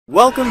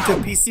Welcome to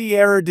PC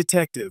Error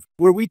Detective,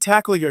 where we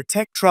tackle your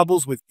tech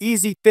troubles with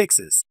easy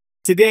fixes.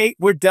 Today,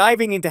 we're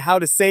diving into how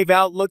to save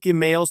Outlook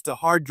emails to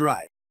hard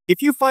drive.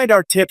 If you find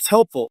our tips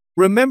helpful,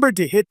 remember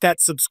to hit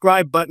that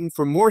subscribe button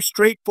for more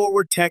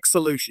straightforward tech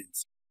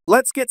solutions.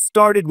 Let's get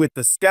started with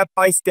the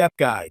step-by-step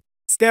guide.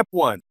 Step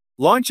 1.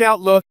 Launch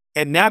Outlook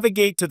and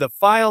navigate to the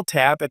File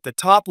tab at the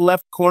top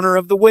left corner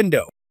of the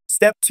window.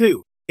 Step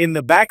 2. In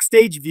the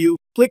Backstage view,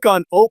 click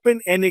on Open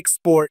and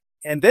Export,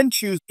 and then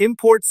choose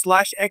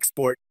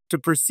Import/Export to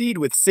proceed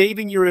with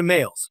saving your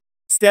emails.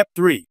 Step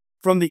 3.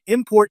 From the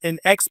Import and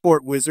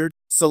Export wizard,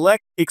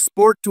 select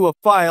Export to a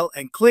file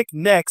and click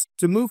Next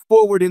to move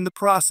forward in the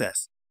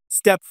process.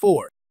 Step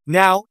 4.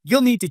 Now,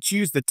 you'll need to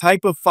choose the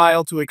type of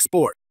file to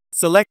export.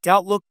 Select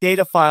Outlook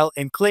Data File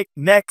and click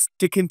Next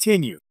to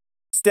continue.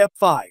 Step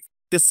 5.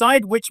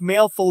 Decide which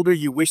mail folder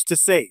you wish to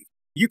save.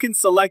 You can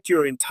select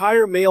your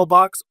entire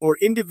mailbox or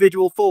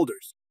individual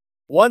folders.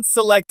 Once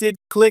selected,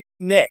 click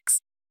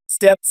Next.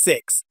 Step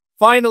 6.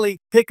 Finally,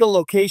 pick a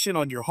location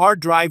on your hard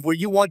drive where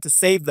you want to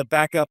save the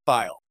backup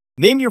file.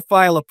 Name your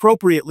file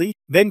appropriately,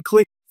 then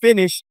click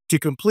Finish to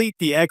complete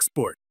the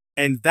export.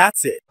 And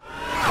that's it.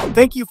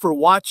 Thank you for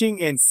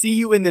watching and see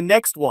you in the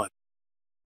next one.